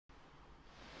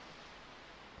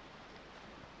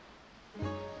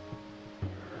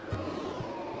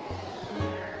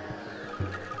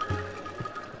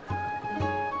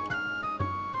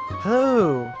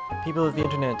Hello, people of the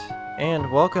internet,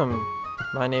 and welcome.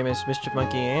 My name is Mischief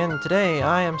Monkey, and today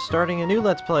I am starting a new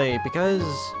Let's Play because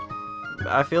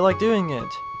I feel like doing it.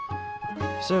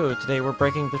 So, today we're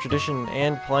breaking the tradition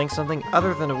and playing something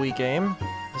other than a Wii game.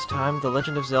 This time, The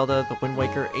Legend of Zelda: The Wind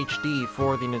Waker HD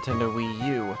for the Nintendo Wii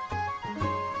U.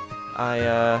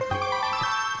 I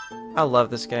love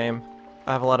this game.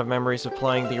 I have a lot of memories of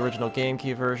playing the original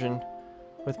GameCube version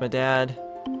with my dad.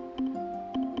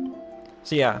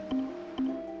 So yeah,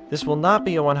 this will not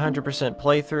be a 100%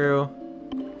 playthrough.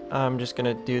 I'm just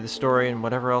gonna do the story and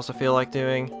whatever else I feel like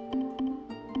doing.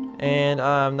 And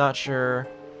I'm not sure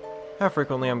how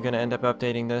frequently I'm gonna end up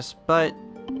updating this, but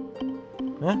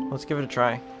let's give it a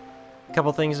try. A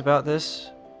couple things about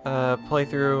this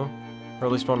playthrough, or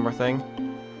at least one more thing,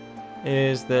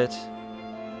 is that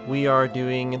we are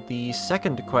doing the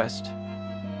second quest.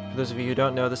 For those of you who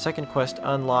don't know, the second quest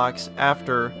unlocks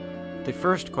after the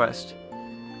first quest.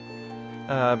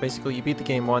 Basically, you beat the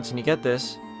game once and you get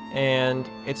this, and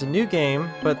it's a new game,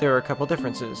 but there are a couple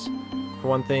differences. For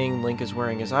one thing, Link is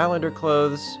wearing his Islander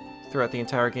clothes throughout the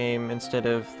entire game instead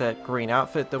of that green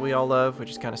outfit that we all love, which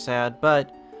is kind of sad, but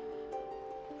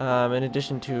in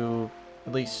addition to,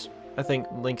 at least, I think,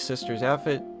 Link's sister's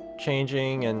outfit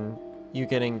changing and you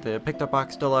getting the Picked Up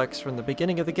Box Deluxe from the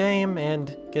beginning of the game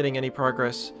and getting any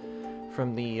progress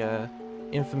from the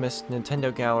infamous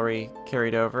Nintendo Gallery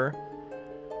carried over,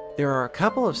 there are a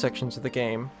couple of sections of the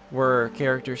game where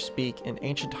characters speak in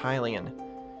Ancient Hylian,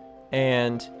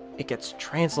 and it gets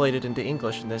translated into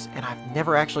English in this, and I've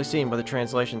never actually seen what the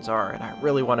translations are, and I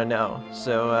really want to know.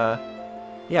 So,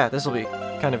 yeah, this will be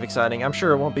kind of exciting. I'm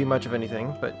sure it won't be much of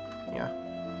anything, but yeah.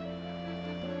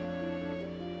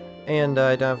 And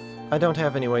I don't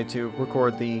have any way to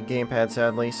record the gamepad,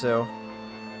 sadly, so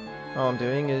all I'm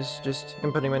doing is just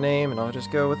inputting my name, and I'll just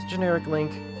go with generic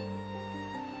Link.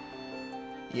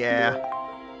 Yeah,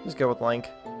 just go with Link.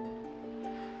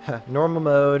 Normal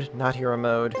mode, not hero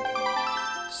mode.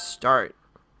 Start.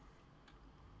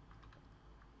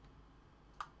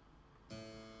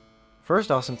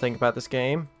 First awesome thing about this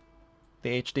game,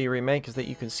 the HD remake, is that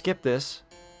you can skip this,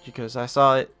 because I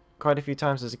saw it quite a few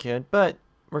times as a kid, but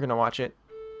we're gonna watch it.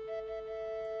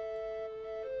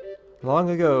 Long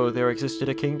ago, there existed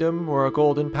a kingdom where a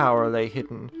golden power lay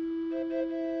hidden.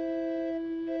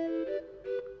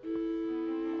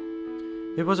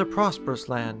 It was a prosperous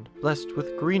land, blessed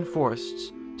with green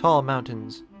forests, tall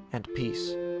mountains, and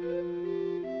peace.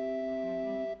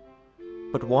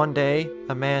 But one day,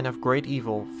 a man of great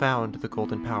evil found the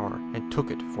golden power and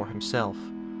took it for himself.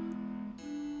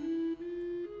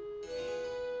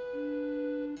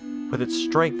 With its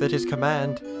strength at his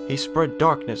command, he spread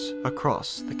darkness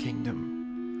across the kingdom.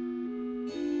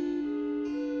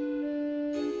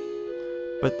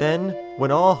 But then, when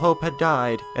all hope had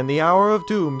died and the hour of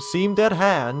doom seemed at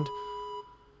hand,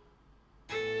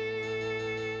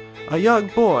 a young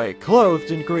boy, clothed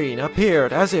in green,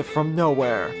 appeared as if from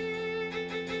nowhere.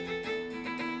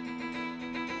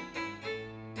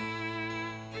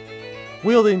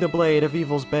 Wielding the blade of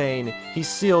evil's bane, he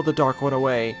sealed the Dark One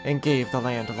away and gave the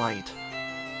land light.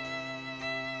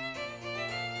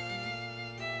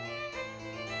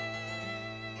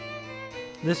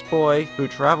 This boy, who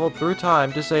traveled through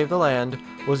time to save the land,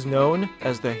 was known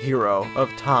as the Hero of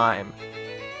Time.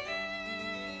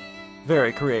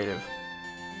 Very creative.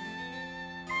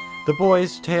 The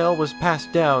boy's tale was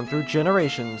passed down through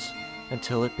generations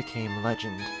until it became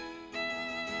legend.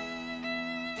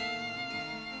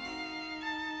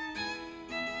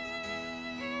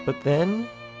 But then,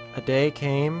 a day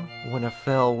came when a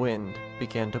fell wind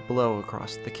began to blow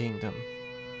across the kingdom.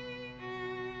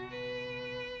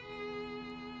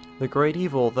 The great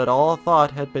evil that all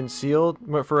thought had been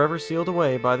forever sealed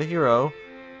away by the hero,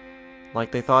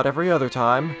 like they thought every other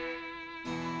time,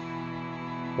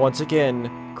 once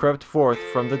again crept forth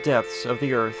from the depths of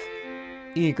the earth,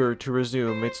 eager to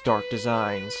resume its dark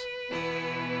designs.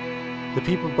 The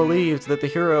people believed that the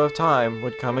Hero of Time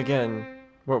would come again,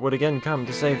 would again come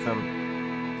to save them.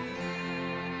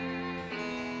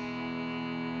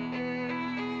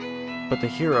 But the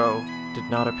hero did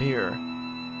not appear.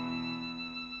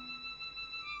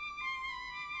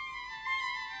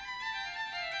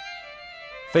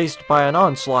 Faced by an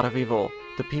onslaught of evil,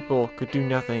 the people could do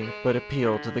nothing but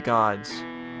appeal to the gods.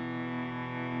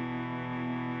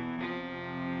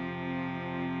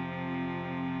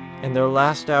 In their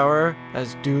last hour,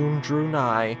 as doom drew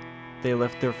nigh, they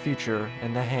left their future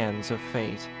in the hands of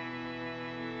fate.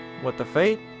 What, the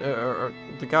fate? Or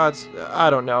the gods? I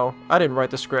don't know. I didn't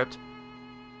write the script.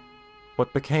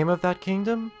 What became of that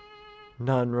kingdom?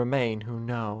 None remain who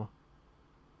know.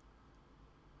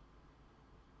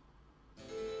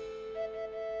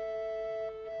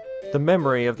 The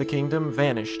memory of the kingdom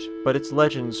vanished, but its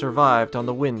legend survived on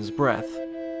the wind's breath.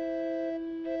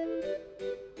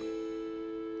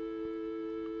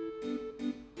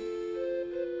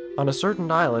 On a certain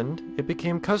island, it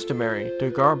became customary to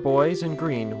garb boys in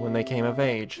green when they came of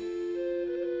age.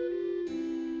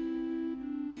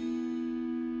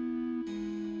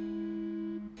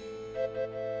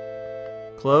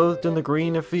 Clothed in the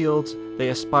green of fields, they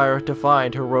aspire to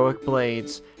find heroic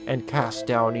blades and cast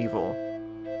down evil.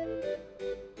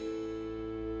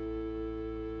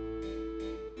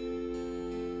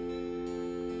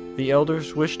 The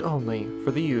elders wished only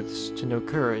for the youths to know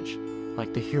courage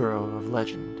like the hero of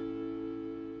legend.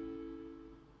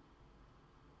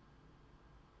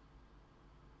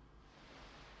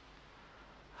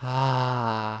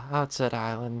 Ah, Outset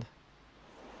Island.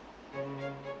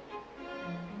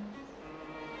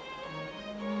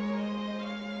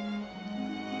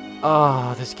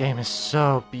 Oh, this game is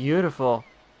so beautiful.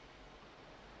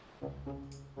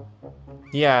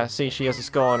 Yeah, see, she has a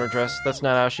skull on her dress. That's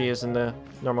not how she is in the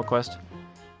normal quest.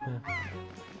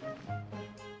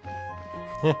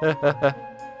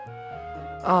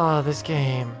 Oh, this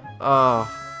game. Oh.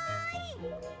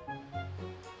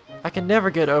 I can never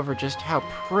get over just how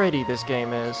pretty this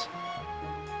game is.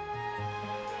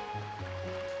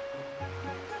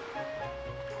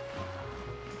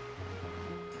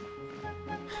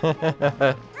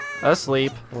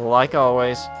 Asleep, like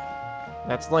always.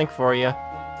 That's Link for you.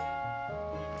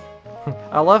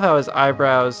 I love how his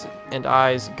eyebrows and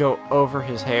eyes go over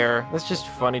his hair. That's just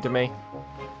funny to me.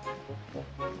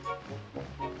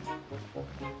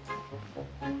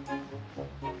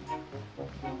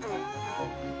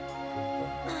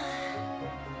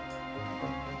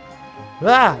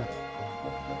 Ah!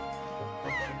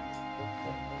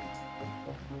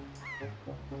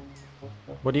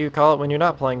 What do you call it when you're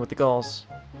not playing with the gulls?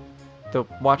 The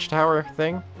watchtower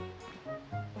thing?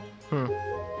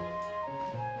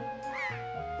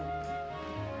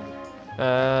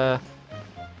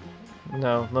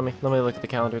 No, let me look at the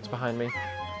calendar, it's behind me.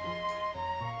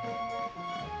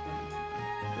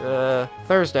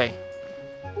 Thursday.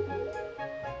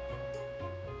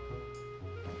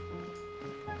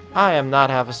 I am not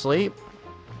half asleep.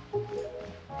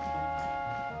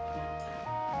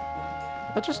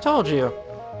 I just told you.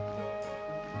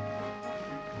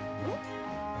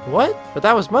 What? But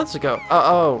that was months ago.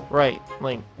 Oh, right.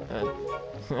 Link.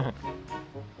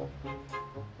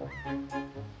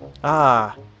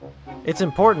 Ah. It's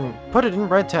important. Put it in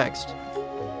red text.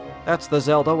 That's the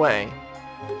Zelda way.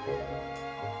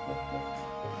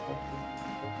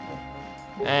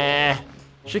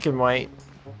 She can wait.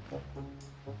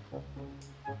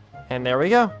 And there we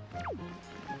go.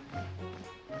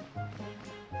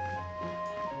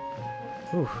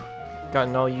 Whew.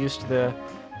 Gotten all used to the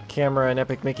camera and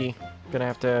Epic Mickey. Gonna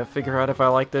have to figure out if I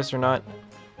like this or not.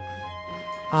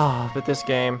 Ah, but this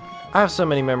game. I have so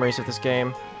many memories of this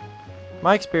game.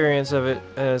 My experience of it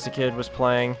as a kid was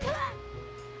playing...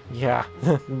 Yeah,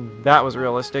 that was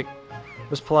realistic.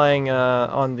 Was playing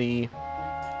on the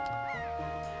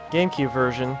GameCube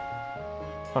version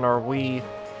on our Wii.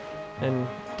 And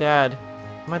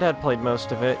my dad played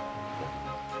most of it.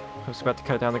 I was about to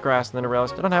cut down the grass and then I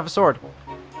realized I don't have a sword.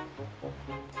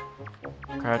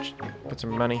 Crouch, get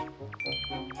some money.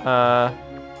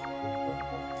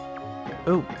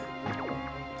 Ooh.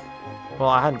 Well,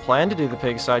 I hadn't planned to do the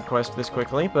pig side quest this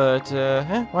quickly, but,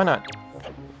 why not?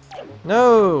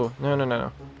 No!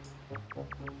 No.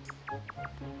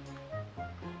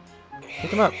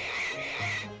 Pick him up.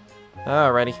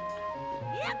 Alrighty.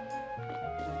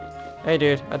 Hey,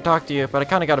 dude, I'd talk to you, but I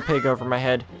kinda got a pig over my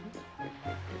head.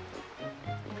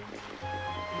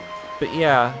 But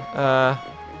yeah,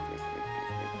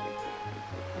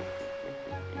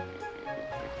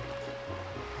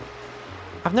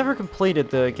 I've never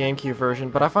completed the GameCube version,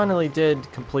 but I finally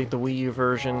did complete the Wii U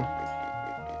version.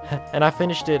 And I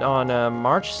finished it on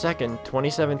March 2nd,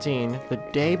 2017, the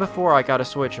day before I got a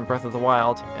Switch in Breath of the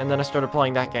Wild, and then I started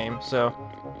playing that game, so...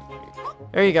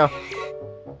 There you go.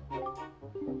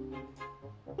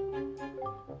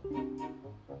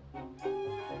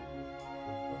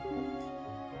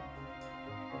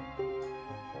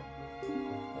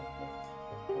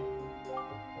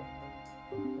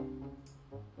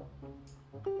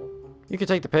 You can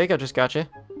take the pig, I just got you.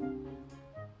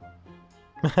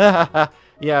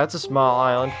 Yeah, it's a small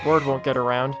island. Word won't get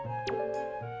around.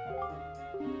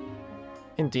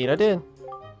 Indeed I did.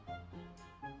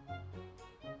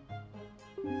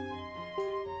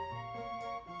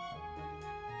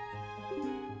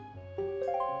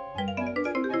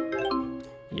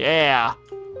 Yeah!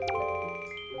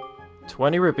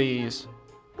 20 rupees.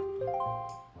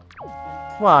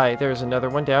 Why, there's another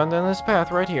one down this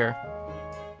path right here.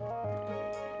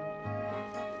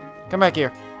 Come back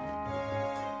here.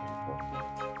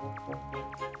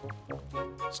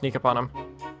 Sneak up on him.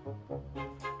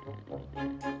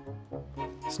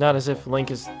 It's not as if Link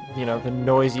is, you know, the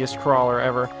noisiest crawler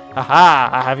ever.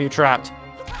 Haha! I have you trapped.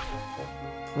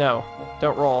 No.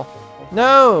 Don't roll.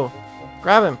 No!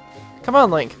 Grab him. Come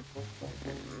on, Link.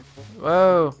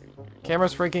 Whoa.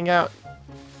 Camera's freaking out.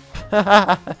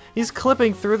 He's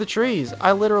clipping through the trees.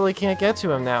 I literally can't get to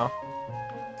him now.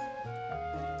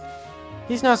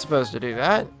 He's not supposed to do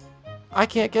that. I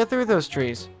can't get through those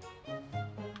trees.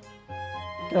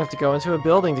 Gonna have to go into a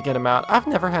building to get him out. I've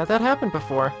never had that happen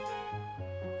before.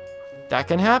 That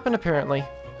can happen, apparently.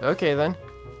 Okay, then.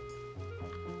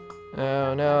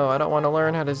 Oh, no. I don't want to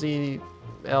learn how to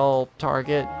ZL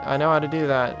target. I know how to do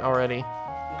that already.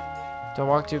 Don't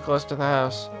walk too close to the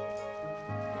house.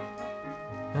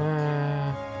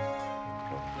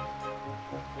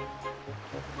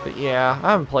 But yeah,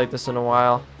 I haven't played this in a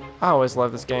while. I always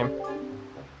love this game.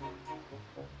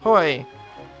 Hoi!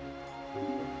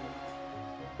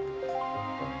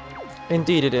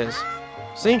 Indeed it is.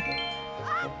 See?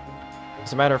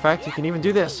 As a matter of fact, you can even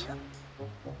do this.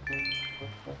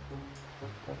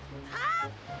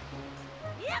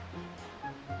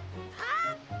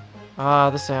 Ah,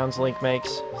 the sounds Link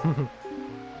makes.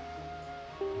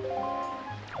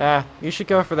 Ah, you should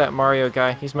go for that Mario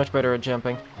guy. He's much better at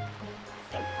jumping.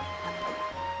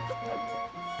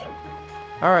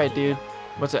 Alright, dude.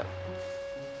 What's up?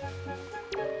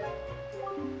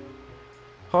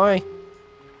 Hoi!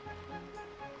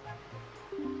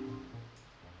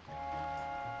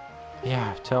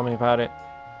 Yeah, tell me about it.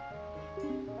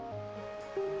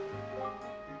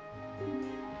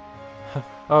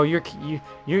 Oh,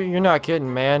 you're not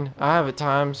kidding, man. I have at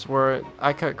times where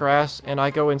I cut grass and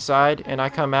I go inside and I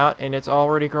come out and it's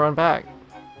already grown back.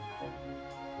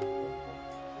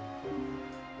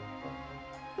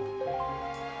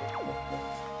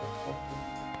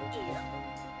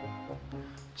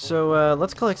 So,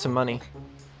 let's collect some money.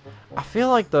 I feel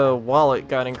like the wallet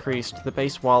got increased, the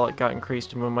base wallet got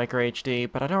increased in Moon Maker HD,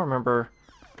 but I don't remember.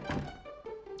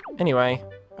 Anyway,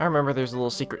 I remember there's a little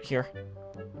secret here.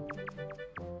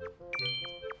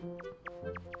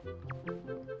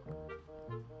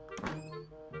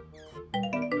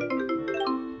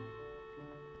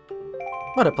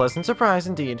 What a pleasant surprise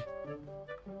indeed.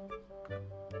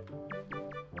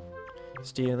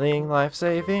 Stealing life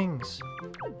savings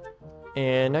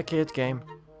in a kid's game.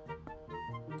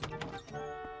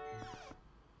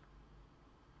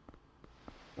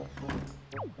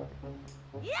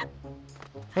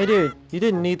 Hey dude, you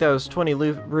didn't need those 20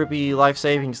 rupee life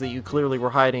savings that you clearly were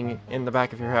hiding in the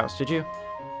back of your house, did you?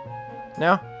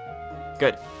 No?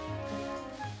 Good.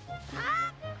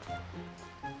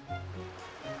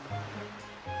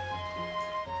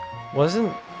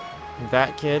 Wasn't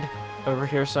that kid over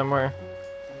here somewhere?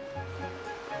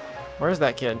 Where's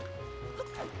that kid?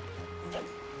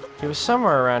 He was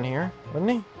somewhere around here,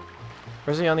 wasn't he?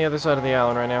 Or is he on the other side of the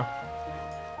island right now?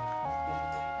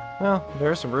 Well, there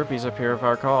are some rupees up here if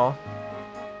I recall.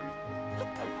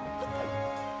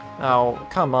 Oh,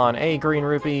 come on. A green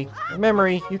rupee.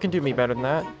 Memory, you can do me better than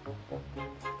that.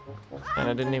 And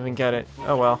I didn't even get it.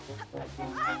 Oh well.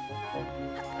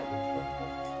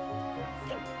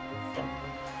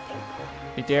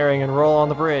 Be daring and roll on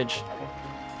the bridge.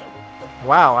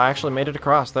 Wow, I actually made it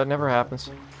across. That never happens.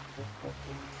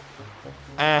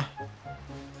 Eh.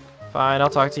 Fine, I'll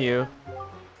talk to you.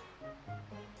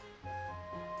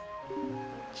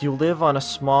 You live on a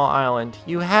small island.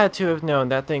 You had to have known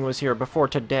that thing was here before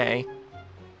today.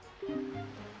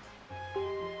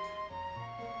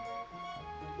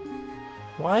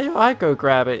 Why do I go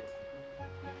grab it?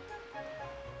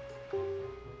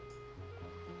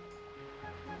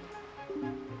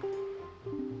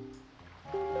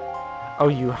 Oh,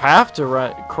 you have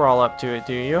to crawl up to it,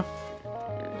 do you?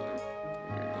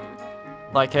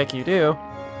 Like heck you do.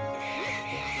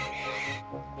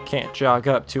 Can't jog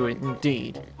up to it,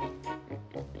 indeed.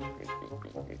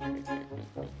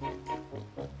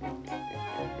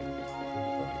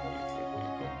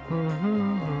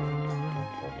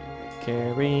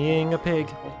 Carrying a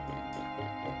pig.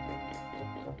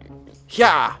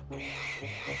 Yeah.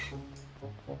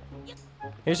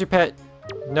 Here's your pet.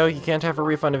 No, you can't have a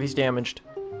refund if he's damaged.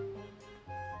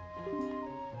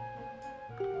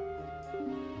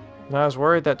 I was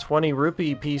worried that 20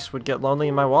 rupee piece would get lonely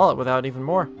in my wallet without even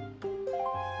more.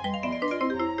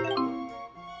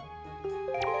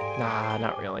 Nah,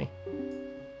 not really.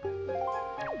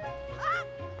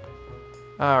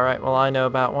 Alright, well I know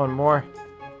about one more.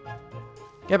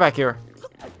 Get back here.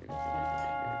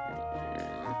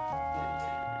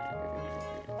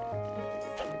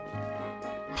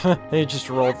 He just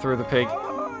rolled through the pig.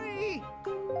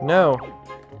 No.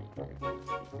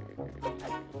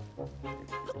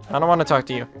 I don't want to talk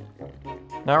to you.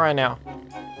 Not right now.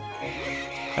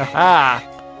 Haha!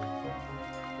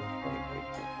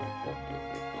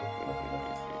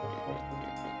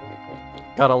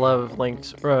 Gotta love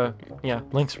Link's,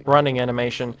 Link's running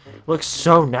animation. Looks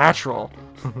so natural.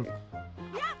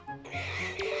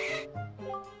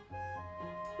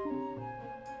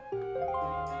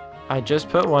 I just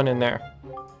put one in there.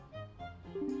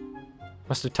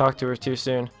 Must have talked to her too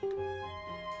soon.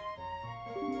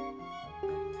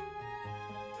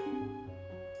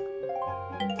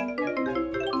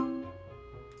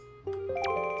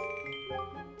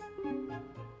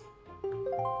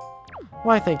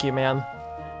 Why, thank you, man.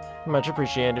 Much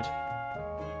appreciated.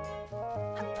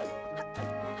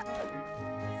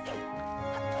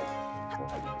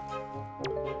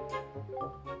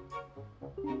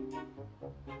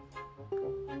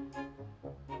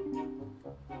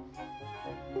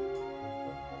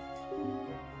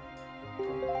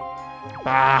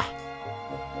 Bah!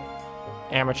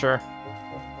 Amateur.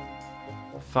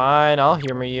 Fine, I'll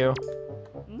humor you.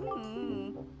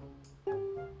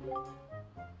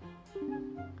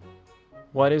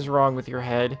 What is wrong with your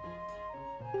head?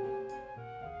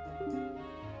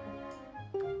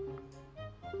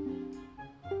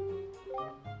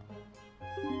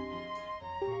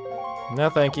 No,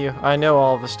 thank you. I know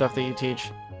all of the stuff that you teach.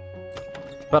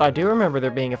 But I do remember there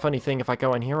being a funny thing if I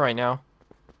go in here right now.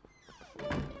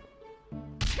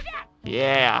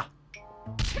 Yeah.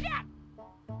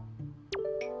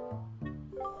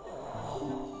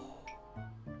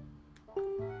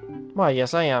 Why,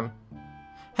 yes, I am.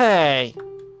 Hey!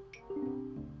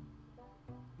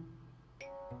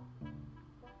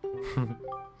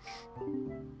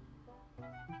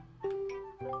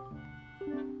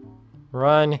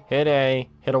 Run, hit A,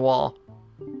 hit a wall.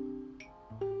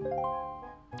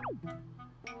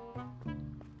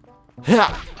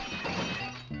 Ha!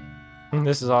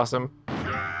 This is awesome.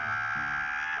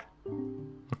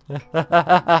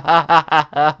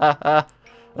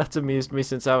 That's amused me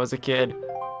since I was a kid.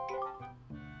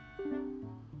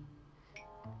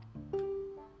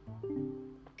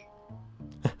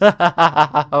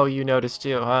 Oh, you noticed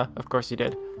too, huh? Of course you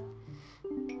did.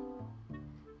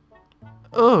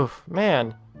 Oof,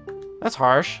 man. That's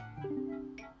harsh.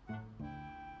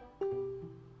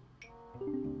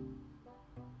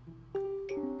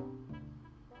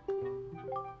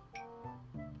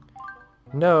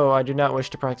 No, I do not wish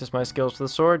to practice my skills with the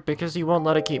sword because you won't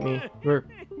let it keep me. Or,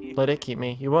 let it keep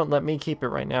me. You won't let me keep it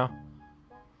right now.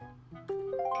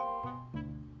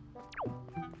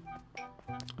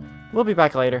 We'll be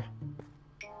back later.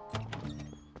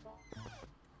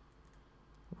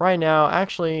 Right now,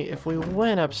 actually, if we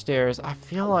went upstairs, I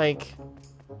feel like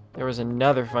there was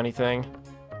another funny thing.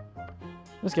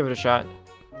 Let's give it a shot.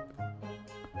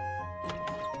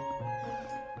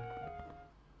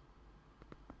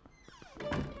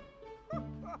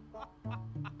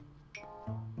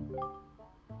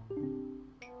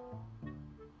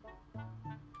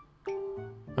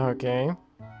 Okay.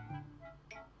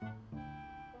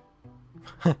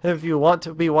 If you want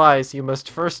to be wise, you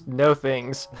must first know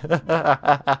things.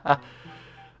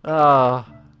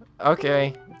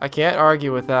 Okay. I can't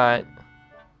argue with that.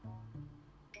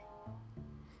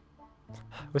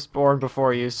 I was born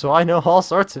before you, so I know all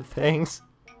sorts of things.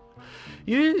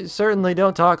 You certainly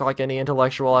don't talk like any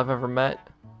intellectual I've ever met.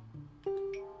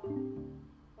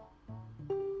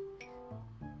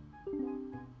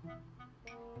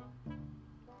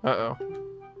 Uh-oh.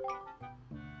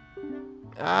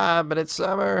 Ah, but it's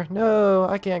summer. No,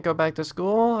 I can't go back to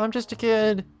school. I'm just a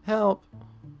kid. Help.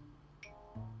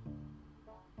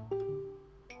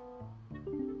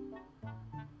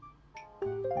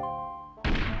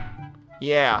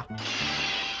 Yeah.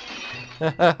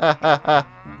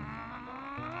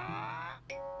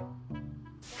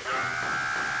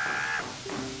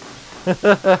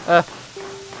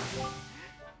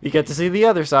 You get to see the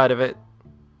other side of it.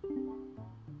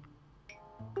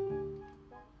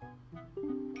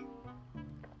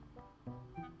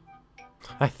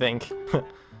 I think.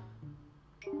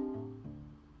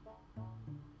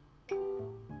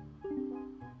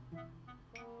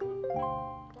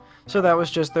 So that was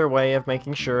just their way of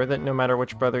making sure that no matter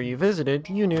which brother you visited,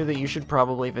 you knew that you should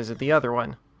probably visit the other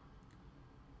one.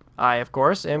 I, of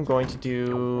course, am going to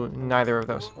do neither of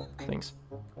those things.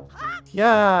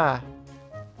 Yeah!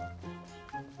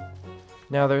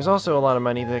 Now, there's also a lot of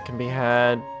money that can be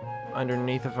had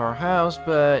underneath of our house,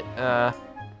 but,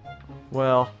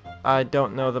 well, I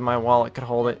don't know that my wallet could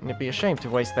hold it, and it'd be a shame to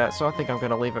waste that, so I think I'm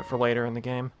going to leave it for later in the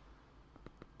game.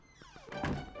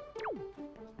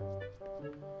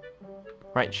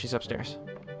 Right, she's upstairs.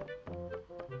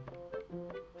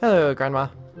 Hello, Grandma.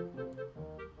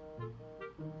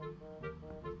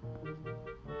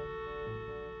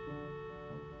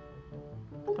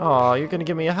 Aw, you're gonna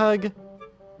give me a hug?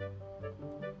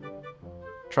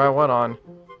 Try what on?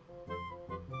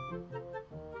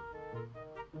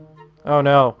 Oh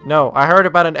no, no, I heard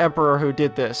about an emperor who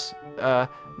did this.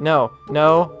 No,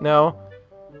 no, no.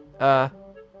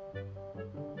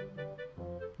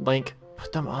 Link,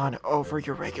 put them on over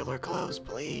your regular clothes,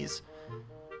 please.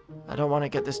 I don't want to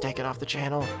get this taken off the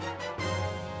channel.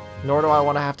 Nor do I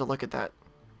want to have to look at that.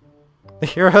 The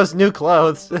hero's new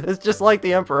clothes. It's just like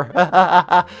the Emperor.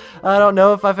 I don't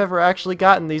know if I've ever actually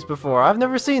gotten these before. I've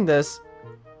never seen this.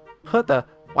 What the?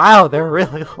 Wow, they're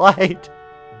really light.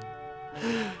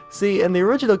 See, in the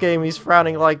original game, he's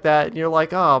frowning like that, and you're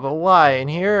like, oh, but why? And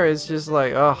here, it's just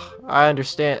like, oh, I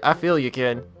understand. I feel you,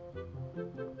 kid.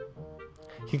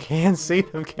 You can see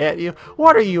them, can't you?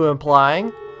 What are you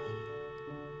implying?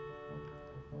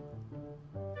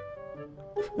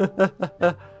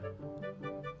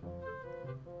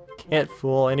 Can't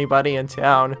fool anybody in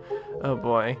town. Oh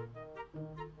boy.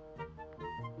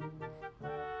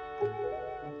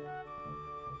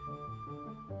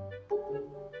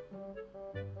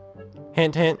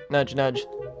 Hint, hint, nudge, nudge.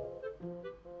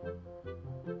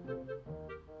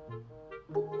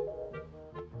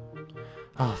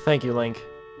 Oh, thank you, Link.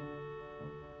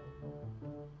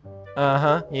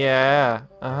 Uh-huh, yeah,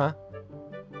 uh-huh.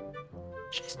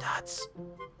 She's nuts.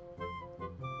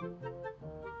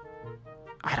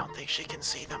 I don't think she can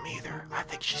see them either. I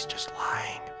think she's just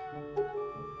lying.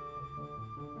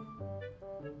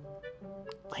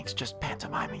 Link's just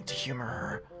pantomiming to humor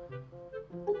her.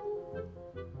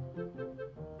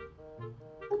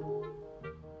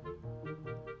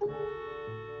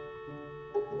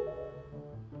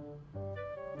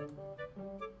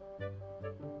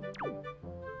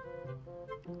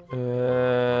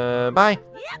 Bye.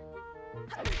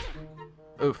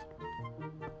 Oof.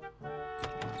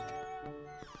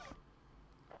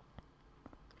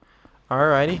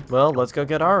 Alrighty, well, let's go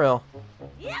get RL.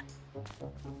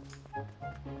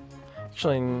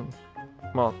 Actually,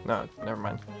 well, no, never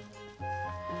mind.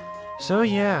 So,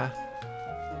 yeah.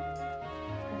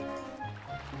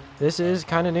 This is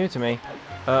kind of new to me.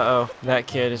 Uh-oh, that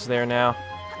kid is there now.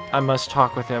 I must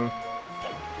talk with him,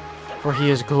 for he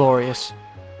is glorious.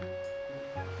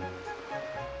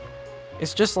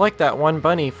 It's just like that one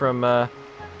bunny from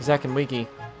Zack and Wiki.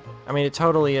 I mean, it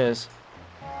totally is.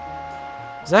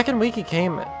 Zack and Wiki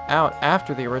came out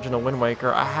after the original Wind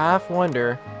Waker. I half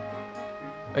wonder...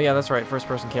 Oh yeah, that's right,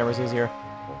 first-person camera's easier.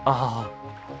 Oh,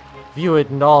 view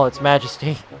it in all its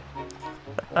majesty.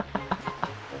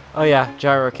 Oh yeah,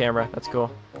 gyro camera, that's cool.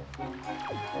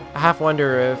 I half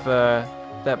wonder if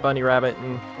that bunny rabbit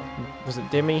and... was it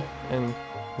Dimmy? And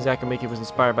Zack and Wiki was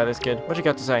inspired by this kid. What you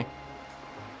got to say?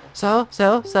 So?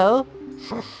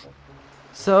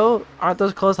 So, aren't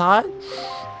those clothes hot?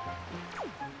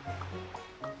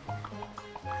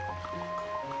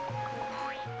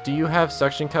 Do you have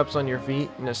suction cups on your feet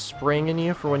and a spring in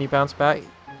you for when you bounce back?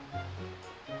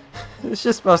 It's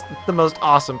just the most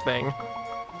awesome thing.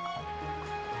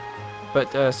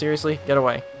 But, seriously, get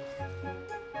away.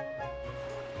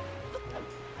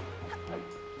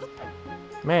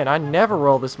 Man, I never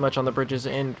roll this much on the bridges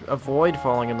and avoid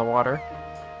falling in the water.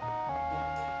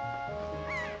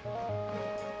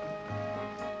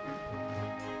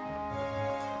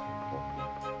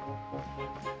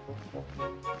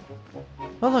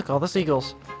 Oh look, all the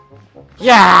seagulls.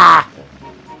 Yeah!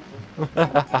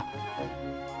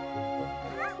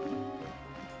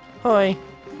 Hoi.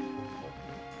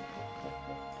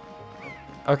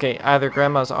 Okay, either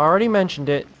Grandma's already mentioned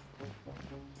it,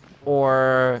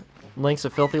 or Link's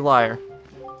a filthy liar.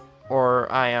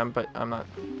 Or I am, but I'm not.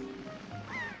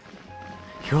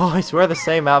 You always wear the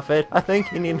same outfit. I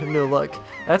think you need a new look.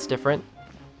 That's different.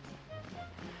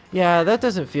 Yeah, that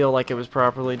doesn't feel like it was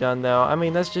properly done, though. I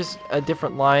mean, that's just a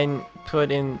different line put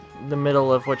in the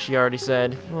middle of what she already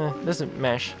said. Doesn't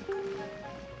mesh.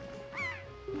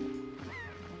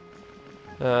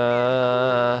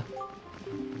 Oh.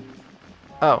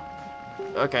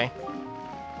 Okay.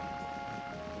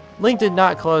 Link did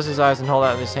not close his eyes and hold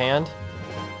out his hand.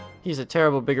 He's a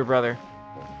terrible bigger brother.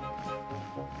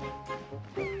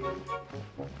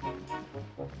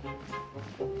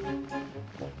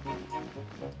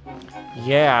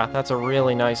 Yeah, that's a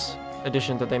really nice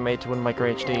addition that they made to Wind Waker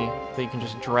HD, that you can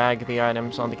just drag the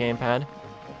items on the gamepad.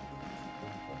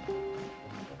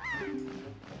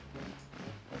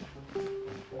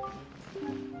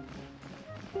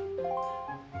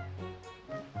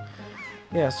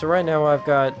 Yeah, so right now I've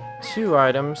got 2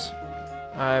 items.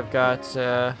 I've got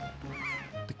the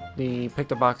Pick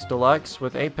the Box Deluxe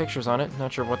with 8 pictures on it.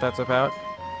 Not sure what that's about.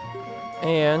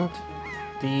 And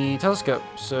the telescope.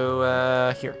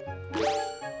 So, here.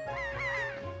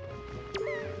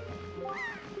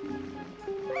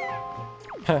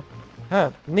 Huh,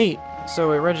 neat.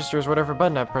 So it registers whatever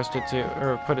button I pressed it to,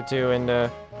 or put it to, and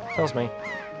tells me.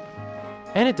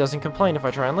 And it doesn't complain if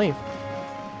I try and leave.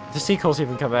 The seagulls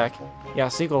even come back. Yeah,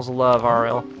 seagulls love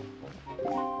RL.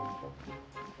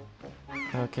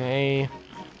 Okay.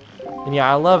 And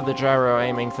yeah, I love the gyro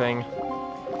aiming thing.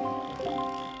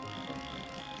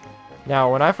 Now,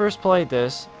 when I first played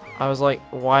this, I was like,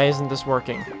 why isn't this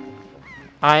working?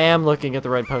 I am looking at the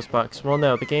red post box. Well,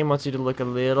 no, the game wants you to look a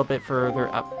little bit further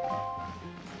up.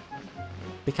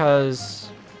 Because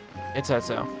it said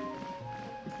so.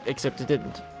 Except it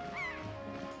didn't.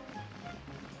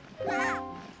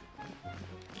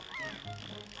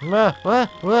 What?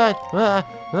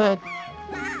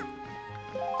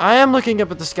 I am looking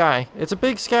up at the sky. It's a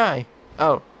big sky.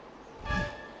 Oh.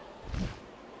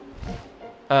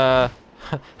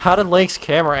 How did Link's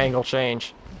camera angle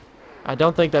change? I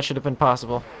don't think that should have been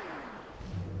possible.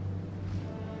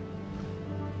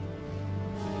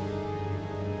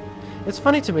 It's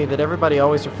funny to me that everybody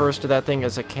always refers to that thing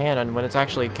as a cannon when it's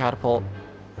actually a catapult.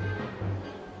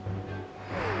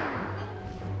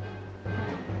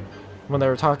 When they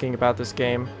were talking about this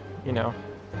game, you know.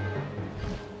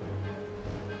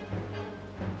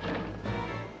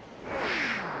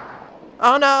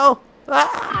 Oh no!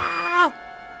 Ah!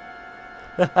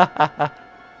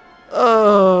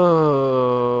 Oh.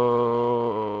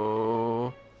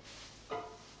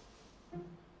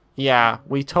 Yeah,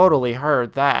 we totally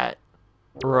heard that.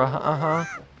 Uh-huh.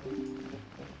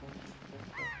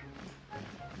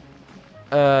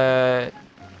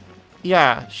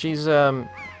 Yeah, she's,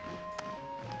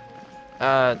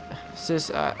 sis,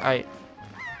 I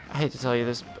hate to tell you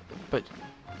this, but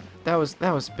that was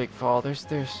a big fall. There's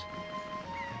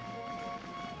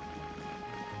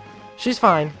She's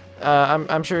fine.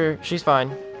 I'm sure she's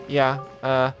fine. Yeah,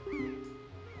 I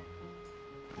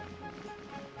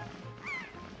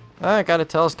got a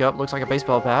telescope. Looks like a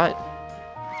baseball bat.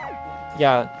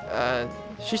 Yeah,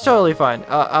 she's totally fine.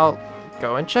 I'll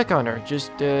go and check on her.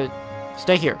 Just,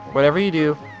 stay here. Whatever you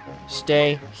do,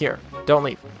 stay here. Don't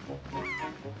leave.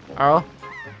 Arl,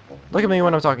 look at me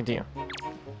when I'm talking to you.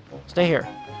 Stay here.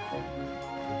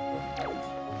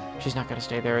 She's not gonna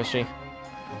stay there, is she?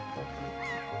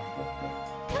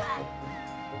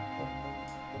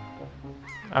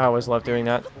 I always love doing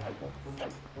that.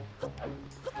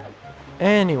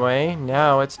 Anyway,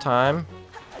 now it's time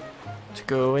to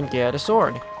go and get a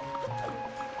sword.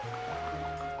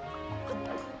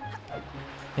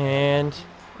 And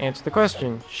answer the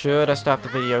question, should I stop the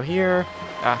video here?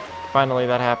 Ah, finally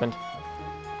that happened.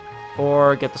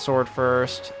 Or get the sword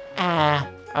first. Ah,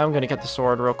 I'm gonna get the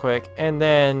sword real quick, and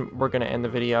then we're gonna end the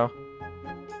video.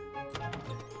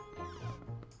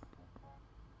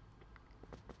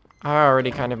 I already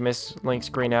kind of miss Link's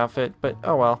green outfit, but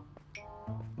oh well.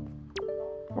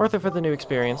 Worth it for the new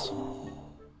experience.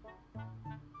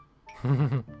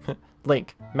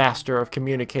 Link, master of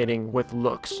communicating with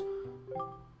looks.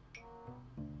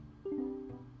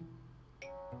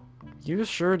 You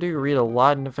sure do read a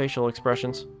lot into facial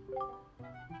expressions.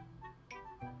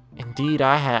 Indeed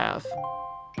I have.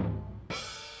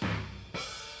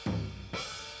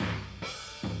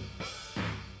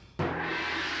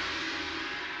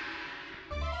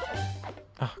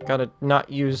 Oh, gotta not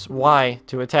use Y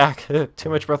to attack. Too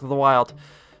much Breath of the Wild.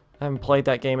 I haven't played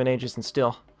that game in ages and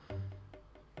still.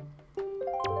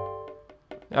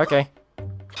 Okay.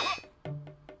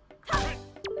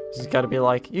 This has gotta be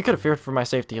like, you could have feared for my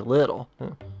safety a little.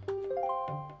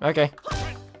 Okay.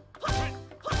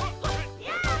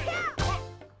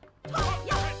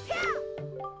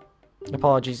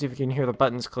 Apologies if you can hear the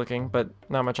buttons clicking, but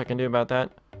not much I can do about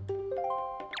that.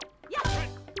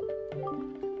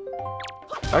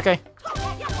 Okay.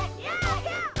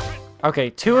 Okay,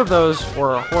 2 of those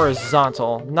were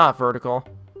horizontal, not vertical.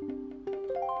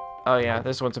 Oh yeah,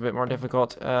 this one's a bit more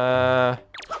difficult. Huh,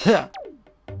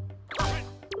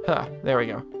 there we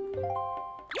go.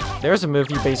 There's a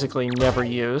move you basically never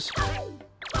use.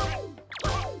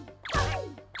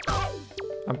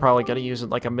 I'm probably gonna use it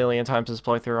like a million times this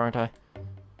playthrough, aren't I?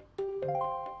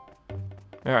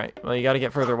 Alright, well you gotta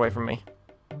get further away from me.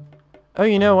 Oh,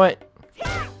 you know what?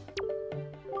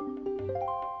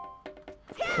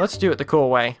 Let's do it the cool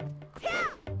way.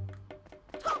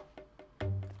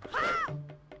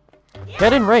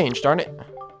 Get in range, darn it.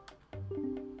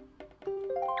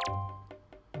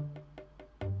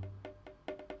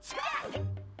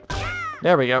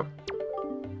 There we go.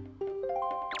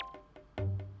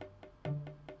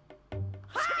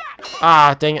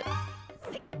 Ah, dang it.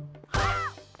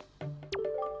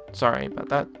 Sorry about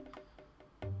that.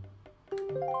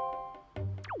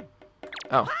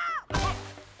 Oh.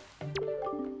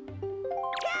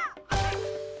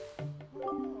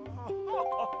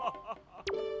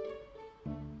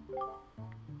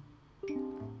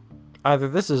 Either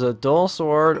this is a dull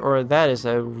sword or that is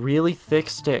a really thick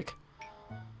stick.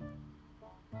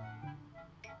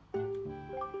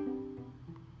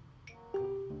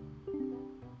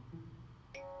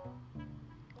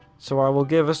 So I will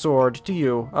give a sword to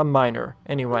you, a minor,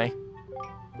 anyway.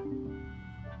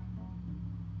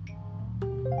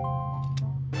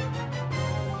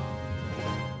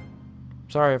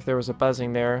 Sorry if there was a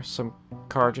buzzing there. Some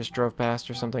car just drove past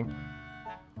or something.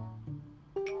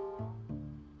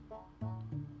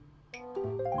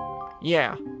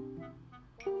 Yeah.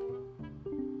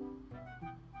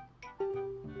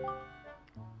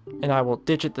 And I will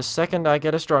ditch it the second I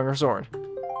get a stronger sword.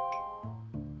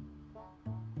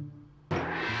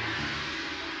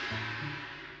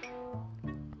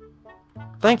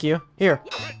 Thank you. Here,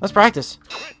 let's practice.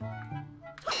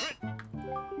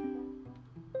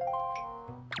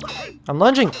 I'm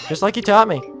lunging, just like you taught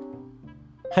me.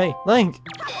 Hey, Link.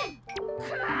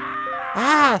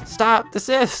 Ah, stop,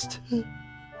 desist.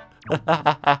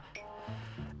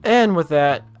 And with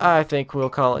that, I think we'll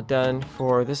call it done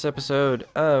for this episode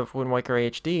of Wind Waker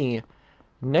HD.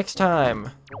 Next time,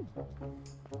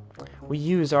 we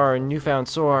use our newfound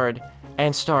sword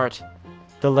and start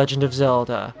The Legend of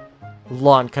Zelda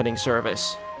lawn cutting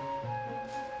service.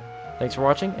 Thanks for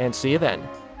watching, and see you then.